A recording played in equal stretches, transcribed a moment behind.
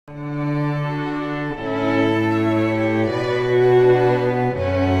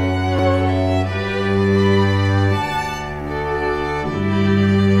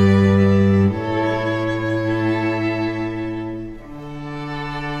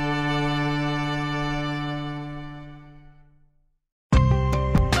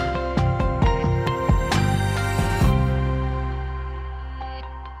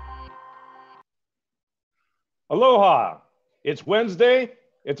Aloha. It's Wednesday.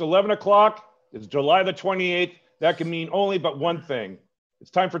 It's 11 o'clock. It's July the 28th. That can mean only but one thing.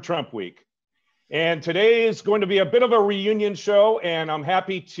 It's time for Trump Week. And today is going to be a bit of a reunion show, and I'm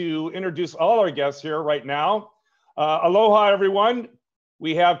happy to introduce all our guests here right now. Aloha, everyone.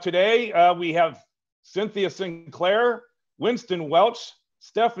 We have Cynthia Sinclair, Winston Welch,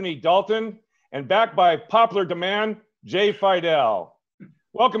 Stephanie Dalton, and back by popular demand, Jay Fidell.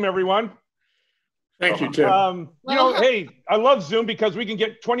 Welcome, everyone. Thank you, Tim. Hey, I love Zoom because we can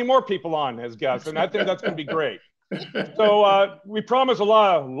get 20 more people on as guests, and I think that's going to be great. So we promise a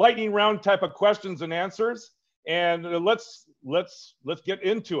lot of lightning round type of questions and answers, and let's get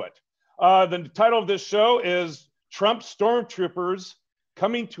into it. The title of this show is Trump Stormtroopers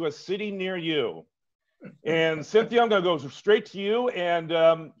Coming to a City Near You. And Cynthia, I'm going to go straight to you. And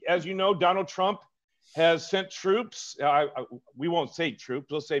as you know, Donald Trump has sent troops. We won't say troops,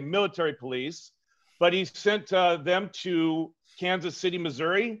 we'll say military police. But he sent them to Kansas City,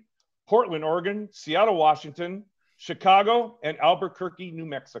 Missouri, Portland, Oregon, Seattle, Washington, Chicago, and Albuquerque, New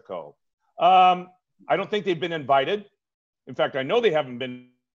Mexico. I don't think they've been invited. In fact, I know they haven't been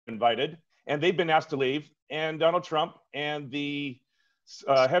invited, and they've been asked to leave. And Donald Trump and the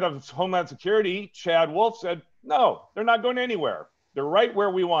head of Homeland Security, Chad Wolf, said, no, they're not going anywhere. They're right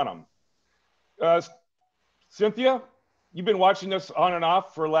where we want them. Cynthia, you've been watching this on and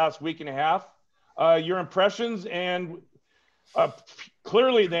off for the last week and a half. Your impressions, and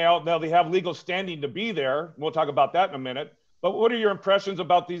clearly now they have legal standing to be there. We'll talk about that in a minute. But what are your impressions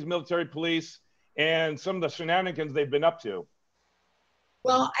about these military police and some of the shenanigans they've been up to?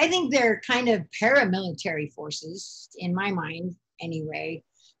 Well, I think they're kind of paramilitary forces, in my mind, anyway.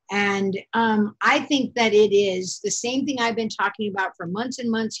 And I think that it is the same thing I've been talking about for months and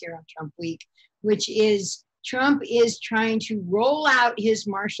months here on Trump Week, which is Trump is trying to roll out his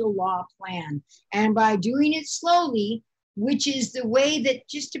martial law plan. And by doing it slowly, which is the way that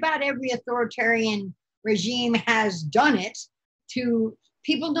just about every authoritarian regime has done it, to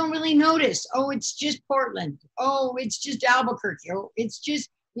people don't really notice. Oh, it's just Portland. Oh, it's just Albuquerque. Oh, it's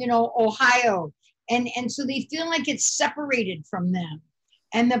just, Ohio. And so they feel like it's separated from them.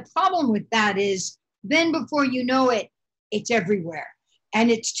 And the problem with that is then before you know it, it's everywhere.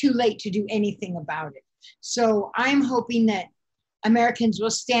 And it's too late to do anything about it. So I'm hoping that Americans will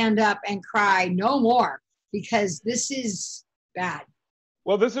stand up and cry no more, because this is bad.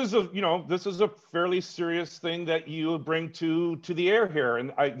 Well, this is a fairly serious thing that you bring to the air here.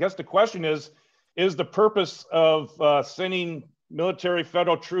 And I guess the question is the purpose of sending military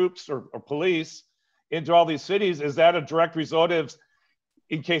federal troops or police into all these cities, is that a direct result of,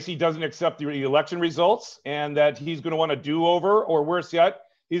 in case he doesn't accept the election results, and that he's going to want to do over, or worse yet,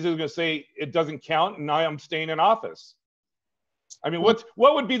 he's going to say it doesn't count and I am staying in office? I mean, what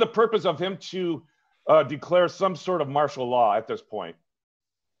would be the purpose of him to declare some sort of martial law at this point?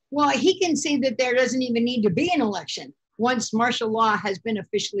 Well, he can say that there doesn't even need to be an election once martial law has been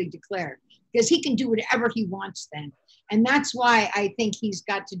officially declared, because he can do whatever he wants then. And that's why I think he's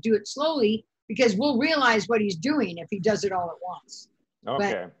got to do it slowly, because we'll realize what he's doing if he does it all at once.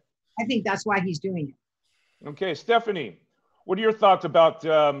 Okay. But I think that's why he's doing it. Okay, Stephanie, what are your thoughts about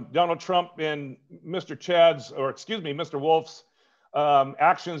Donald Trump and Mr. Wolf's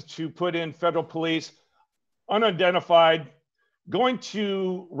actions to put in federal police, unidentified, going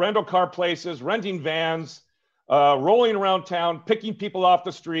to rental car places, renting vans, rolling around town, picking people off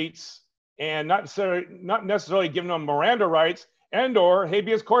the streets, and not necessarily giving them Miranda rights and/or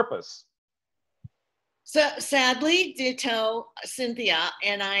habeas corpus? So sadly, ditto Cynthia,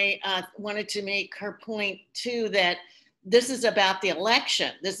 and I wanted to make her point too, that this is about the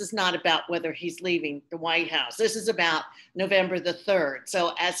election. This is not about whether he's leaving the White House. This is about November the 3rd.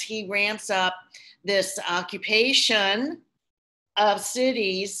 So as he ramps up this occupation of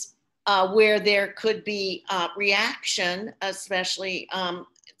cities where there could be reaction, especially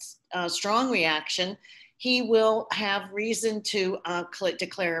strong reaction, he will have reason to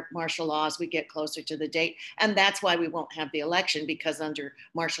declare martial law as we get closer to the date. And that's why we won't have the election, because under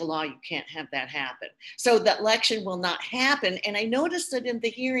martial law, you can't have that happen. So the election will not happen. And I noticed that in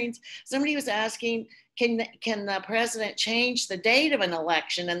the hearings, somebody was asking, can the president change the date of an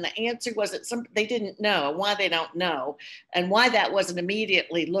election? And the answer was that they didn't know. Why they don't know, and why that wasn't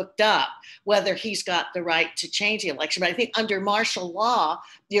immediately looked up, whether he's got the right to change the election. But I think under martial law,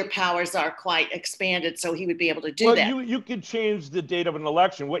 your powers are quite expanded, so he would be able to do that. You can change the date of an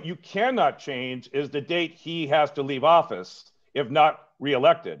election. What you cannot change is the date he has to leave office, if not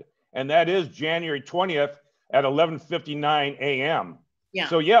reelected. And that is January 20th at 11:59 a.m. Yeah.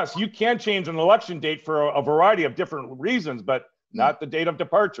 So yes, you can change an election date for a variety of different reasons, but not the date of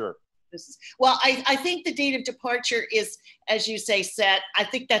departure. Well, I think the date of departure is, as you say, set. I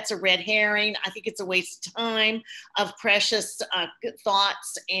think that's a red herring. I think it's a waste of time, of precious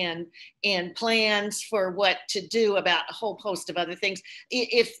thoughts and plans for what to do about a whole host of other things.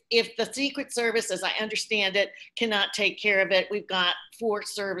 If the Secret Service, as I understand it, cannot take care of it, we've got 4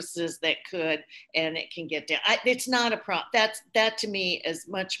 services that could, and it can get down. It's not a problem. That to me is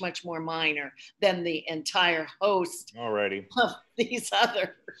much more minor than the entire host Alrighty. of these others.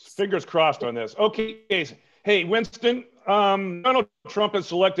 Fingers crossed on this. Okay. Hey, Winston, Donald Trump has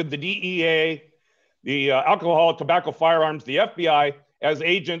selected the DEA, the alcohol, tobacco, firearms, the FBI as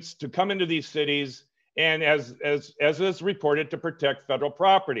agents to come into these cities and as is reported, to protect federal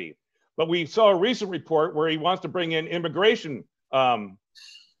property. But we saw a recent report where he wants to bring in immigration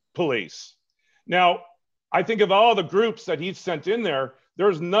police. Now, I think of all the groups that he's sent in there,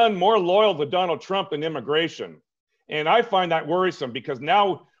 there's none more loyal to Donald Trump than immigration. And I find that worrisome because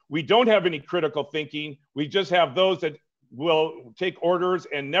now we don't have any critical thinking. We just have those that will take orders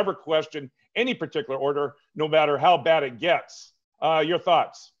and never question any particular order, no matter how bad it gets. Your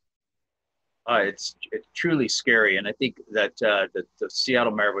thoughts? It's truly scary. And I think that the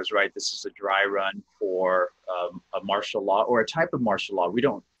Seattle mayor was right. This is a dry run for a martial law, or a type of martial law.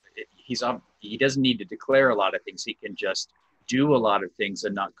 He doesn't need to declare a lot of things. He can just do a lot of things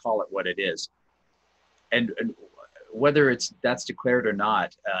and not call it what it is. And whether that's declared or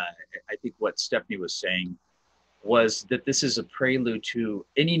not, I think what Stephanie was saying was that this is a prelude to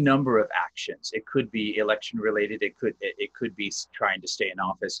any number of actions. It could be election related. It could be trying to stay in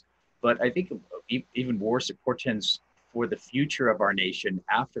office. But I think even worse, it portends for the future of our nation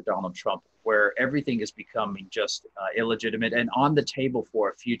after Donald Trump, where everything is becoming just illegitimate and on the table for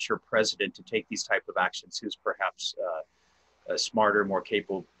a future president to take these type of actions, who's perhaps smarter, more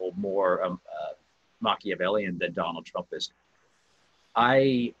capable, more Machiavellian than Donald Trump is.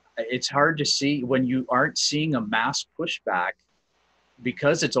 It's hard to see when you aren't seeing a mass pushback,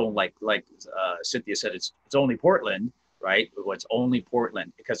 because it's only like Cynthia said, it's only Portland, right? Well, it's only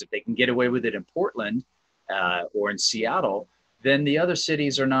Portland, because if they can get away with it in Portland or in Seattle, then the other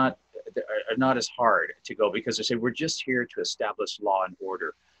cities are not as hard to go, because they say we're just here to establish law and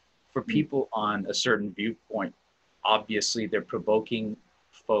order. For people on a certain viewpoint, obviously they're provoking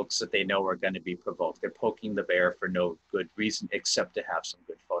folks that they know are going to be provoked. They're poking the bear for no good reason except to have some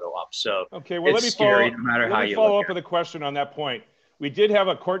good photo ops. So okay, well, it's scary no matter how you follow up with a question on that point. We did have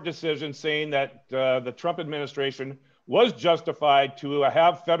a court decision saying that the Trump administration was justified to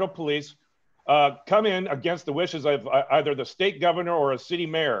have federal police come in against the wishes of either the state governor or a city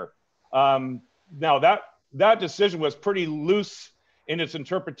mayor. Now that decision was pretty loose in its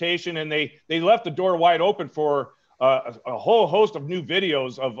interpretation, and they left the door wide open for a whole host of new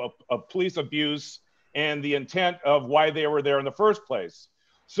videos of police abuse and the intent of why they were there in the first place.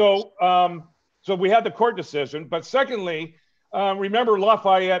 So we had the court decision, but secondly, remember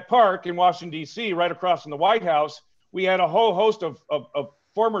Lafayette Park in Washington, D.C., right across from the White House, we had a whole host of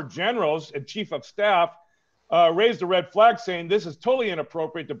former generals and chief of staff raised a red flag saying this is totally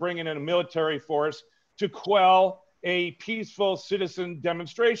inappropriate to bring in a military force to quell a peaceful citizen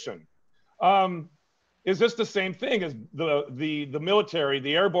demonstration. Is this the same thing as the military,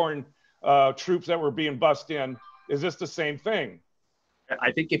 the airborne troops that were being bussed in? Is this the same thing?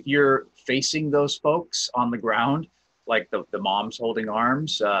 I think if you're facing those folks on the ground, like the moms holding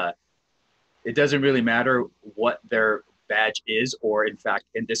arms, it doesn't really matter what their badge is, or in fact,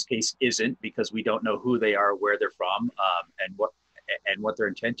 in this case, isn't, because we don't know who they are, where they're from, and what their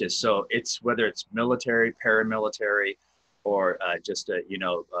intent is. So it's whether it's military, paramilitary, or just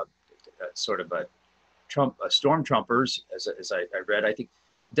sort of a stormtroopers, as I read. I think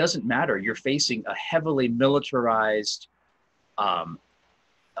it doesn't matter. You're facing a heavily militarized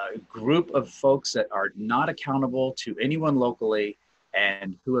group of folks that are not accountable to anyone locally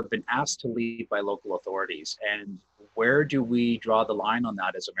and who have been asked to leave by local authorities. And where do we draw the line on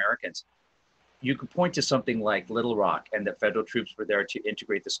that as Americans? You could point to something like Little Rock and the federal troops were there to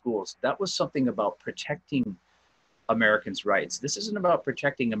integrate the schools. That was something about protecting Americans' rights. This isn't about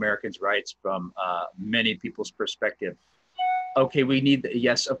protecting Americans' rights from many people's perspective. Okay,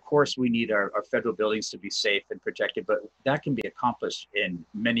 yes, of course we need our federal buildings to be safe and protected, but that can be accomplished in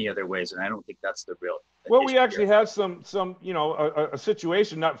many other ways, and I don't think that's the real well, we actually had some a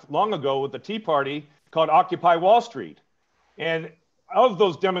situation not long ago with the Tea Party called Occupy Wall Street. And of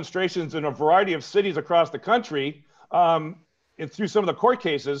those demonstrations in a variety of cities across the country, and through some of the court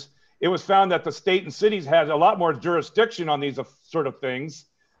cases, it was found that the state and cities had a lot more jurisdiction on these sort of things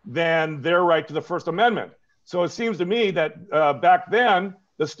than their right to the First Amendment. So it seems to me that back then,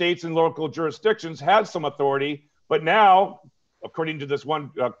 the states and local jurisdictions had some authority, but now, according to this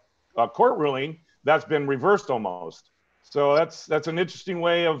one court ruling, that's been reversed almost. So that's an interesting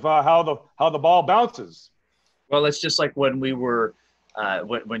way of how the ball bounces. Well, it's just like when we were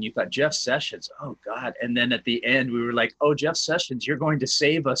when you thought Jeff Sessions, oh God, and then at the end we were like, oh, Jeff Sessions, you're going to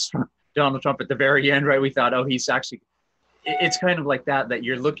save us from Donald Trump at the very end, right? We thought, oh, he's actually. It's kind of like that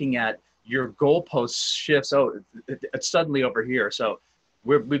you're looking at your goalpost shifts. Oh, it's suddenly over here. So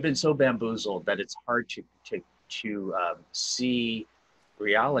we've been so bamboozled that it's hard to see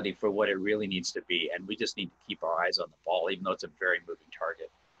reality for what it really needs to be, and we just need to keep our eyes on the ball, even though it's a very moving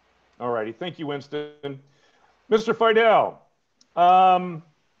target. All righty, thank you, Winston. Mr. Fidell,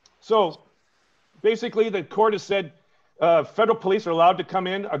 so basically the court has said federal police are allowed to come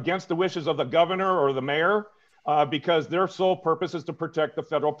in against the wishes of the governor or the mayor because their sole purpose is to protect the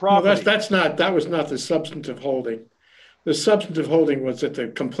federal property. No, that was not the substantive holding. The substantive holding was that the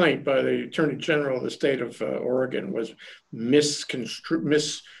complaint by the Attorney General of the state of Oregon was it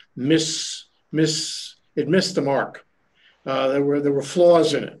missed the mark. There were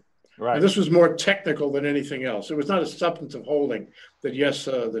flaws in it. Right. And this was more technical than anything else. It was not a substantive holding that yes,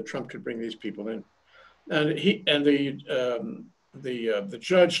 that Trump could bring these people in, and the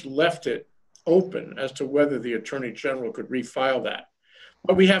judge left it open as to whether the Attorney General could refile that.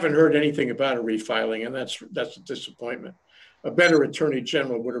 But we haven't heard anything about a refiling, and that's a disappointment. A better Attorney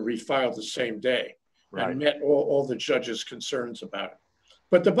General would have refiled the same day and met all the judge's concerns about it.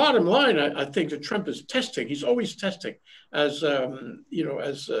 But the bottom line, I think that Trump is testing. He's always testing, as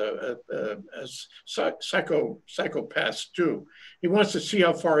psychopaths do. He wants to see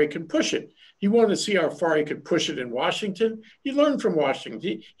how far he can push it. He wanted to see how far he could push it in Washington. He learned from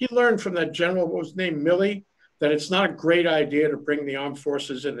Washington. He learned from that general, what was his name, Milley, that it's not a great idea to bring the armed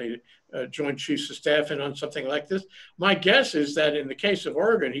forces and the Joint Chiefs of Staff in on something like this. My guess is that in the case of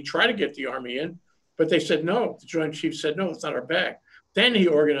Oregon, he tried to get the Army in, but they said no. The Joint Chiefs said, no, it's not our bag. Then he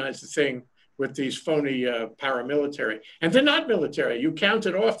organized the thing with these phony paramilitary. And they're not military. You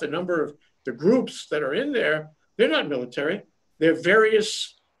counted off the number of the groups that are in there. They're not military. They're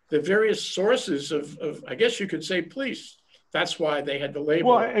various sources of, I guess you could say, police. That's why they had the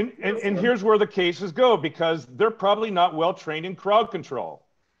label. Well, and here's where the cases go, because they're probably not well trained in crowd control.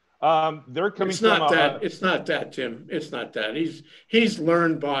 They're coming It's not that, Tim. It's not that. He's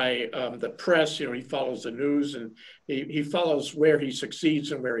learned by the press. You know, he follows the news, and he follows where he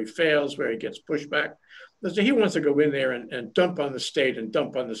succeeds and where he fails, where he gets pushback. So he wants to go in there and dump on the state and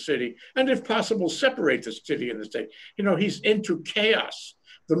dump on the city, and if possible, separate the city and the state. You know, he's into chaos.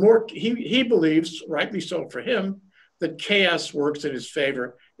 The more he believes, rightly so for him, that chaos works in his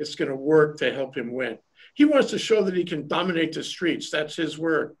favor. It's going to work to help him win. He wants to show that he can dominate the streets. That's his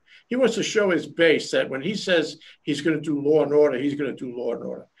word. He wants to show his base that when he says he's going to do law and order, he's going to do law and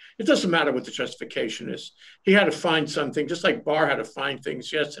order. It doesn't matter what the justification is. He had to find something, just like Barr had to find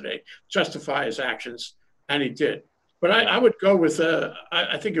things yesterday, justify his actions, and he did. But I would go with,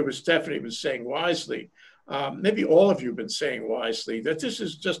 I think it was Stephanie was saying wisely, maybe all of you have been saying wisely, that this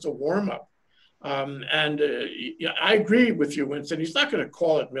is just a warm-up. I agree with you, Winston. He's not going to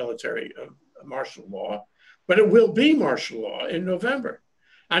call it military martial law, but it will be martial law in November.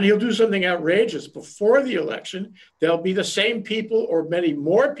 And he'll do something outrageous before the election. There'll be the same people or many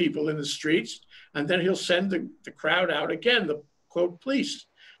more people in the streets. And then he'll send the crowd out again, the quote police,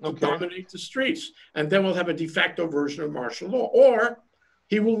 to dominate the streets. And then we'll have a de facto version of martial law. Or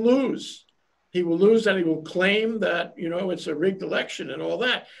he will lose. He will lose, and he will claim that, you know, it's a rigged election and all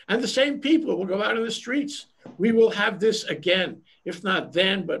that. And the same people will go out in the streets. We will have this again, if not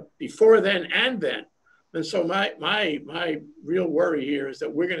then, but before then and then. And so my real worry here is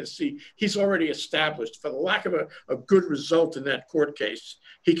that we're going to see, he's already established, for the lack of a good result in that court case,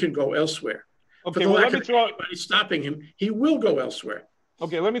 he can go elsewhere. Okay, for the lack of anybody stopping him, he will go elsewhere.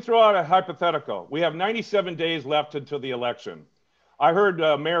 Okay, let me throw out a hypothetical. We have 97 days left until the election. I heard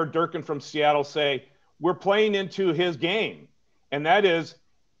Mayor Durkin from Seattle say, we're playing into his game. And that is,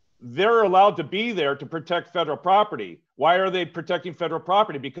 they're allowed to be there to protect federal property. Why are they protecting federal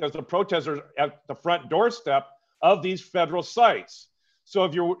property? Because the protesters are at the front doorstep of these federal sites. So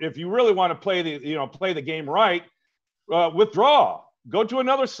if you really want to play the game right, withdraw, go to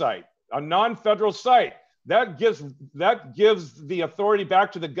another site, a non-federal site. That gives the authority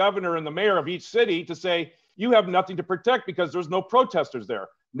back to the governor and the mayor of each city to say, you have nothing to protect because there's no protesters there.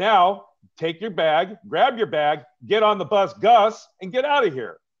 Now, take your bag, grab your bag, get on the bus, Gus, and get out of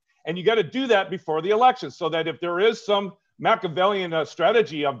here. And you got to do that before the election, so that if there is some Machiavellian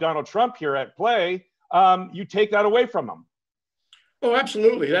strategy of Donald Trump here at play, you take that away from him. Oh,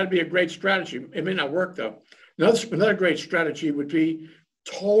 absolutely. That'd be a great strategy. It may not work, though. Another great strategy would be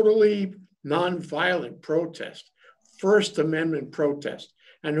totally nonviolent protest, First Amendment protest.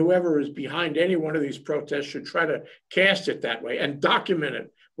 And whoever is behind any one of these protests should try to cast it that way and document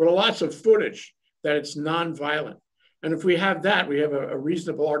it with lots of footage that it's nonviolent. And if we have that, we have a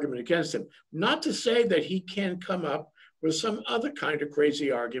reasonable argument against him. Not to say that he can come up with some other kind of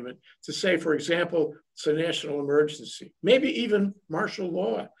crazy argument to say, for example, it's a national emergency, maybe even martial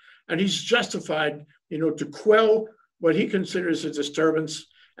law. And he's justified, to quell what he considers a disturbance.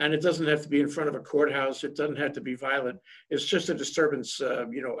 And it doesn't have to be in front of a courthouse. It doesn't have to be violent. It's just a disturbance,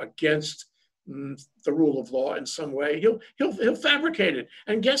 against the rule of law in some way. He'll fabricate it.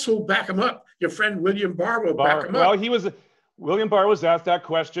 And guess who'll back him up? Your friend William Barr will back him up. Well, William Barr was asked that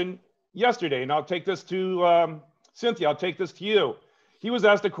question yesterday, and I'll take this to Cynthia. I'll take this to you. He was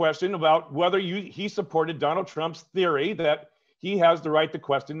asked a question about whether he supported Donald Trump's theory that he has the right to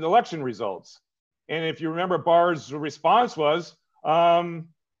question the election results. And if you remember, Barr's response was,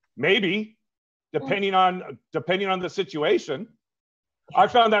 maybe, depending on the situation. I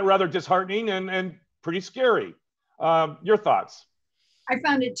found that rather disheartening and pretty scary. Your thoughts? I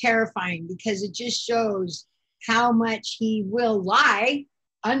found it terrifying because it just shows how much he will lie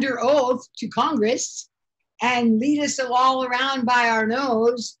under oath to Congress and lead us all around by our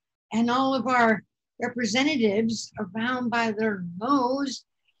nose, and all of our representatives around by their nose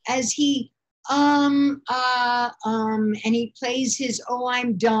as he and he plays his "oh,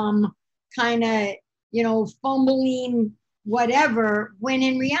 I'm dumb" kind of fumbling whatever, when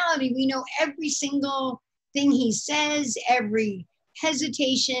in reality we know every single thing he says, every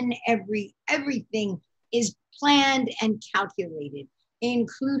hesitation, everything is planned and calculated,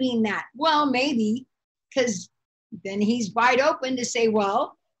 including that. Well, maybe, because then he's wide open to say,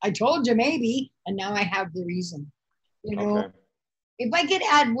 well, I told you maybe, and now I have the reason. Okay. If I could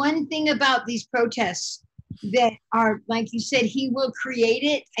add one thing about these protests that are, like you said, he will create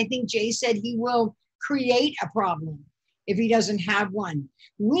it. I think Jay said he will create a problem if he doesn't have one.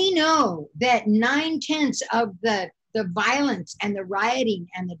 We know that 9/10 of the violence and the rioting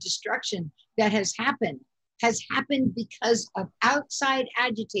and the destruction that has happened because of outside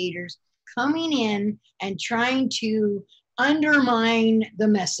agitators coming in and trying to undermine the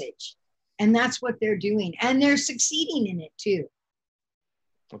message. And that's what they're doing. And they're succeeding in it too.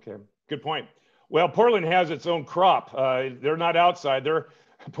 Okay, good point. Well, Portland has its own crop. They're not outside.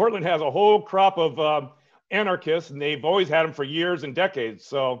 Portland has a whole crop of anarchists, and they've always had them for years and decades.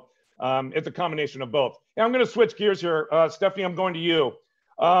 So it's a combination of both. And I'm going to switch gears here. Stephanie, I'm going to you.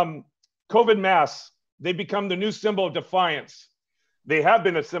 COVID masks, they become the new symbol of defiance. They have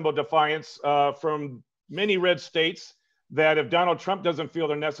been a symbol of defiance from many red states that if Donald Trump doesn't feel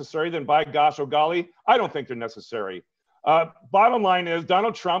they're necessary, then by gosh, oh golly, I don't think they're necessary. Bottom line is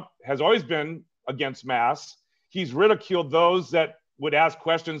Donald Trump has always been against masks. He's ridiculed those that would ask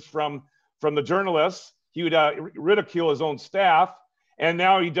questions from the journalists. He would ridicule his own staff. And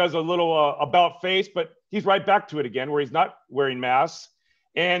now he does a little about face, but he's right back to it again where he's not wearing masks.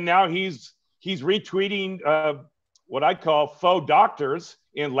 And now he's retweeting what I call faux doctors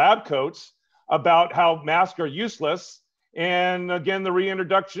in lab coats about how masks are useless. And again, the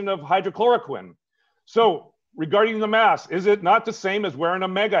reintroduction of hydrochloroquine. So regarding the mask, is it not the same as wearing a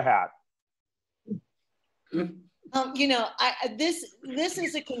mega hat? This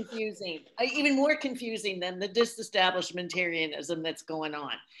is a confusing, even more confusing than the disestablishmentarianism that's going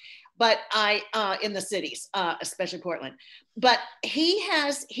on. But in the cities, especially Portland. But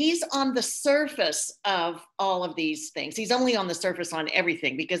he's on the surface of all of these things. He's only on the surface on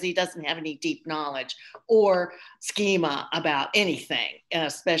everything because he doesn't have any deep knowledge or schema about anything,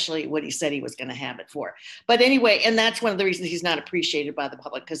 especially what he said he was going to have it for. But anyway, and that's one of the reasons he's not appreciated by the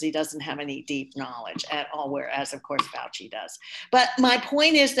public, because he doesn't have any deep knowledge at all, whereas of course Fauci does. But my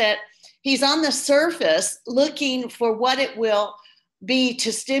point is that he's on the surface looking for what it will be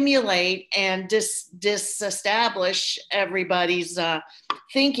to stimulate and disestablish everybody's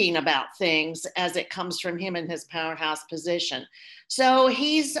thinking about things as it comes from him in his powerhouse position. So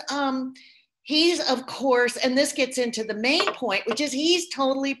he's of course, and this gets into the main point, which is he's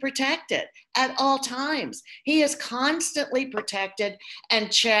totally protected at all times. He is constantly protected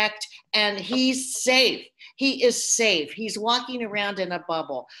and checked, and he's safe. He is safe. He's walking around in a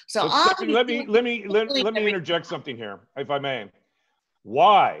bubble. So let me interject something here, if I may.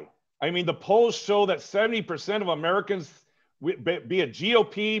 Why? I mean, the polls show that 70% of Americans, be it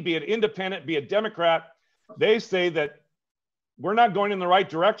GOP, be it independent, be it Democrat, they say that we're not going in the right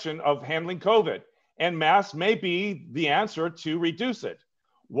direction of handling COVID, and masks may be the answer to reduce it.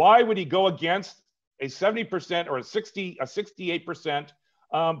 Why would he go against a 70% or a 68%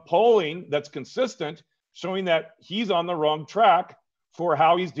 polling that's consistent, showing that he's on the wrong track for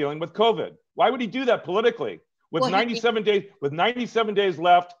how he's dealing with COVID? Why would he do that politically? with 97 days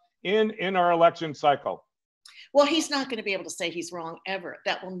left in our election cycle. Well, he's not going to be able to say he's wrong ever.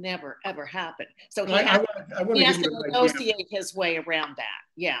 That will never, ever happen. So he has to negotiate his way around that.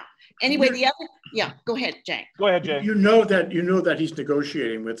 Yeah. Anyway, go ahead, Jay. Go ahead, Jay. You know that he's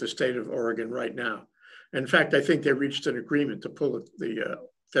negotiating with the state of Oregon right now. In fact, I think they reached an agreement to pull the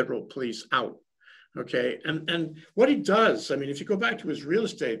federal police out. Okay. And what he does, I mean, if you go back to his real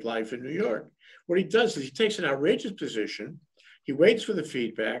estate life in New York, what he does is he takes an outrageous position, he waits for the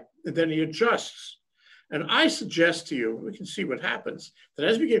feedback, and then he adjusts. And I suggest to you, we can see what happens, that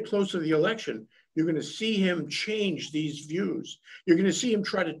as we get closer to the election, you're going to see him change these views. You're going to see him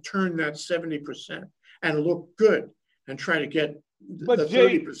try to turn that 70% and look good and try to get the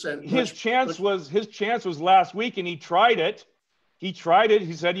 30%. His chance was last week, and he tried it. He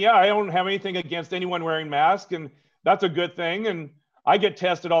said, yeah, I don't have anything against anyone wearing masks, and that's a good thing. And I get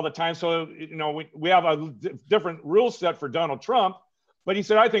tested all the time. So, you know, we have a different rule set for Donald Trump. But he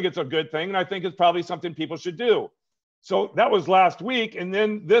said, I think it's a good thing, and I think it's probably something people should do. So that was last week. And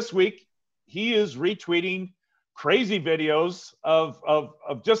then this week, he is retweeting crazy videos of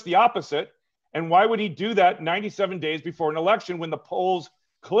just the opposite. And why would he do that 97 days before an election when the polls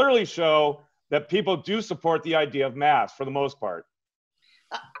clearly show that people do support the idea of masks for the most part?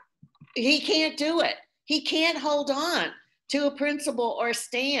 He can't do it. He can't hold on to a principle or a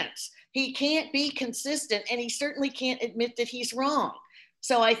stance. He can't be consistent, and he certainly can't admit that he's wrong.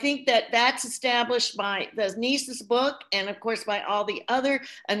 So I think that that's established by the Nice's book, and of course by all the other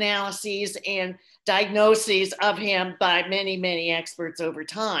analyses and diagnoses of him by many, many experts over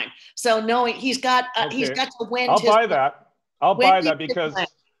time. So knowing he's got to win. I'll buy that because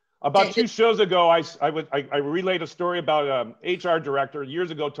about 2 shows ago, I relayed a story about an HR director years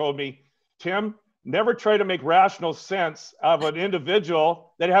ago told me, Tim, never try to make rational sense of an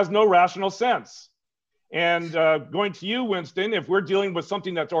individual that has no rational sense. And going to you, Winston, if we're dealing with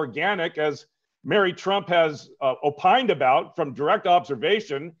something that's organic, as Mary Trump has opined about from direct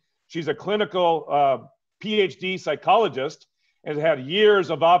observation, she's a clinical PhD psychologist and had years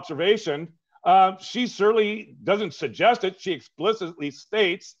of observation. She certainly doesn't suggest it. She explicitly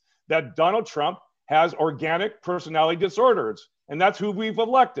states that Donald Trump has organic personality disorders, and that's who we've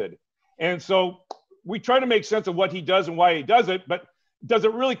elected. And so we try to make sense of what he does and why he does it, but does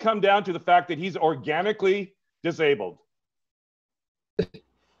it really come down to the fact that he's organically disabled?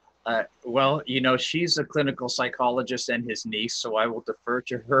 Well, you know, she's a clinical psychologist and his niece, so I will defer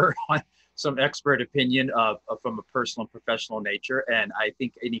to her on some expert opinion from a personal and professional nature. And I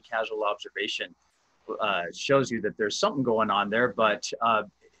think any casual observation shows you that there's something going on there. But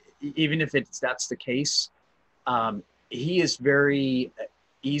even if that's the case, he is very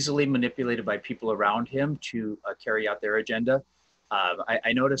easily manipulated by people around him to carry out their agenda.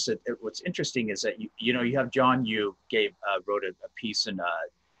 I noticed that what's interesting is that, you have John Yoo wrote a piece in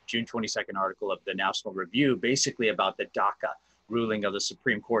June 22nd article of the National Review, basically about the DACA ruling of the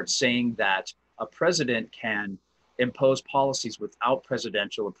Supreme Court, saying that a president can impose policies without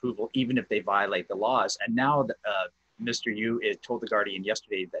presidential approval, even if they violate the laws. And now Mr. Yoo told The Guardian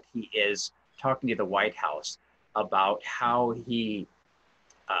yesterday that he is talking to the White House about how he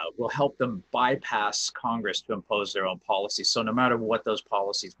will help them bypass Congress to impose their own policies. So no matter what those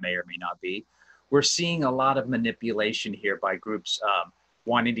policies may or may not be, we're seeing a lot of manipulation here by groups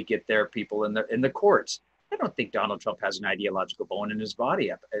wanting to get their people in the courts. I don't think Donald Trump has an ideological bone in his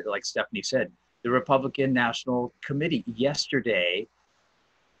body. Like Stephanie said, the Republican National Committee yesterday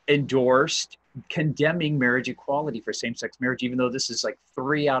endorsed condemning marriage equality for same-sex marriage, even though this is like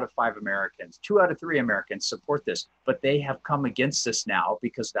 3 out of 5 Americans, 2 out of 3 Americans support this, but they have come against this now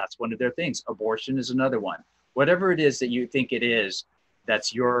because that's one of their things. Abortion is another one. Whatever it is that you think it is,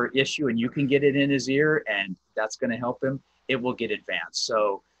 that's your issue, and you can get it in his ear, and that's going to help him, it will get advanced.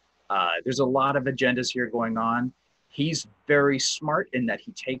 So there's a lot of agendas here going on. He's very smart in that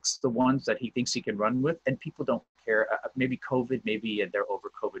he takes the ones that he thinks he can run with, and people don't care. Maybe COVID, maybe they're over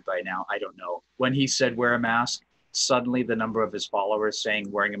COVID by now. I don't know. When he said wear a mask, suddenly the number of his followers saying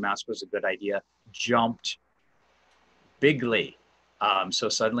wearing a mask was a good idea jumped bigly. So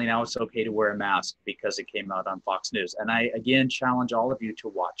suddenly now it's okay to wear a mask because it came out on Fox News. And I, again, challenge all of you to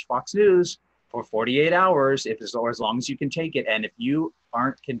watch Fox News for 48 hours, as long as you can take it. And if you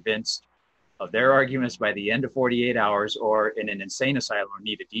aren't convinced of their arguments by the end of 48 hours or in an insane asylum or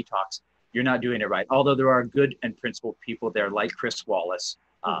need a detox, you're not doing it right. Although there are good and principled people there like Chris Wallace,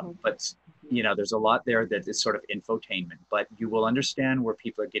 but there's a lot there that is sort of infotainment, but you will understand where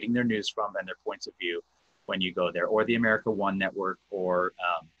people are getting their news from and their points of view when you go there, or the America One Network, or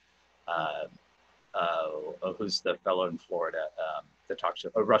who's the fellow in Florida, the talk show,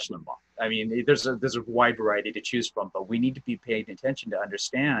 or Rush Limbaugh. I mean, there's a wide variety to choose from, but we need to be paying attention to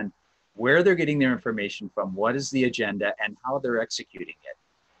understand where they're getting their information from, what is the agenda, and how they're executing it.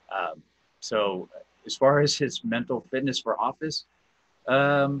 So as far as his mental fitness for office,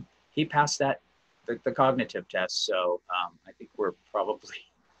 he passed the cognitive test. So I think we're probably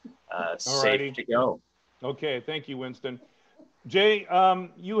safe to go. Okay, thank you, Winston. Jay,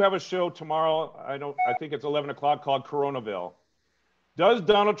 you have a show tomorrow. I think it's 11 o'clock, called Coronaville. Does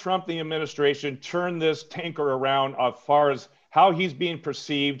Donald Trump, the administration, turn this tanker around as far as how he's being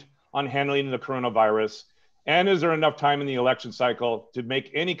perceived on handling the coronavirus? And is there enough time in the election cycle to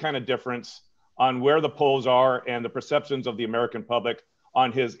make any kind of difference on where the polls are and the perceptions of the American public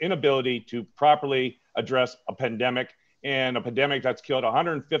on his inability to properly address a pandemic, and a pandemic that's killed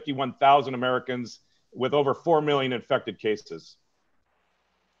 151,000 Americans with over 4 million infected cases?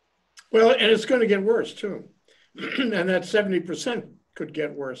 Well, and it's going to get worse too. And that 70% could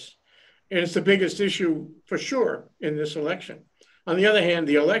get worse. And it's the biggest issue for sure in this election. On the other hand,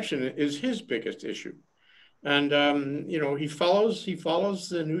 the election is his biggest issue. And, you know, he follows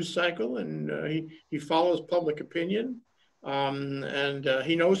the news cycle, and he follows public opinion. And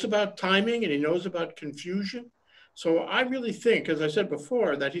he knows about timing, and he knows about confusion. So I really think, as I said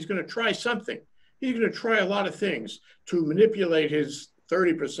before, that he's going to try something. He's going to try a lot of things to manipulate his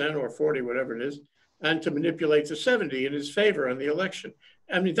 30% or 40, whatever it is, and to manipulate the 70 in his favor in the election.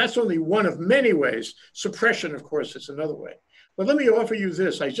 I mean, that's only one of many ways. Suppression, of course, is another way. But let me offer you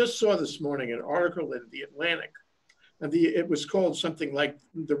this. I just saw this morning an article in The Atlantic, and it was called something like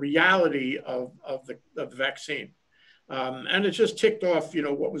The Reality of the Vaccine. And it just ticked off, you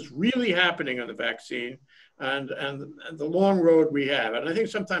know, what was really happening on the vaccine and the long road we have. And I think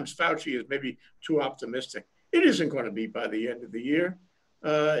sometimes Fauci is maybe too optimistic. It isn't going to be by the end of the year.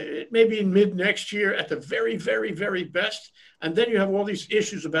 It may be in mid next year at the very, very, very best. And then you have all these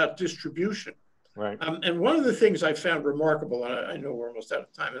issues about distribution. Right. And one of the things I found remarkable, and I know we're almost out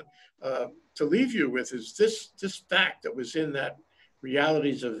of time, to leave you with is this fact that was in that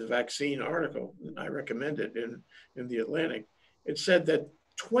Realities of the Vaccine article. I recommend it in The Atlantic. It said that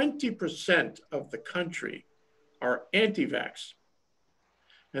 20% of the country are anti-vax.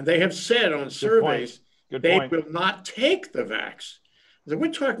 And they have said on surveys they will not take the vax. So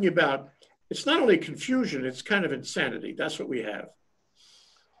we're talking about, it's not only confusion, it's kind of insanity. That's what we have.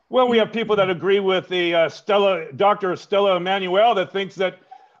 Well, we have people that agree with the Dr. Stella Emanuel, that thinks that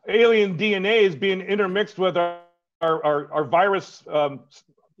alien DNA is being intermixed with our virus,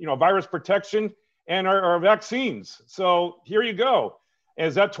 virus protection and our vaccines. So here you go.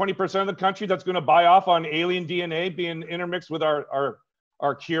 Is that 20% of the country that's going to buy off on alien DNA being intermixed with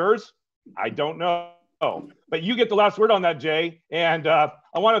our cures? I don't know. But you get the last word on that, Jay. And I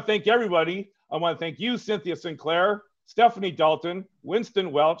want to thank everybody. I want to thank you, Cynthia Sinclair, Stephanie Dalton,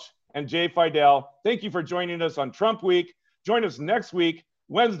 Winston Welch, and Jay Fidell. Thank you for joining us on Trump Week. Join us next week,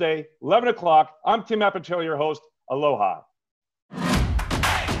 Wednesday, 11 o'clock. I'm Tim Apicella, your host. Aloha.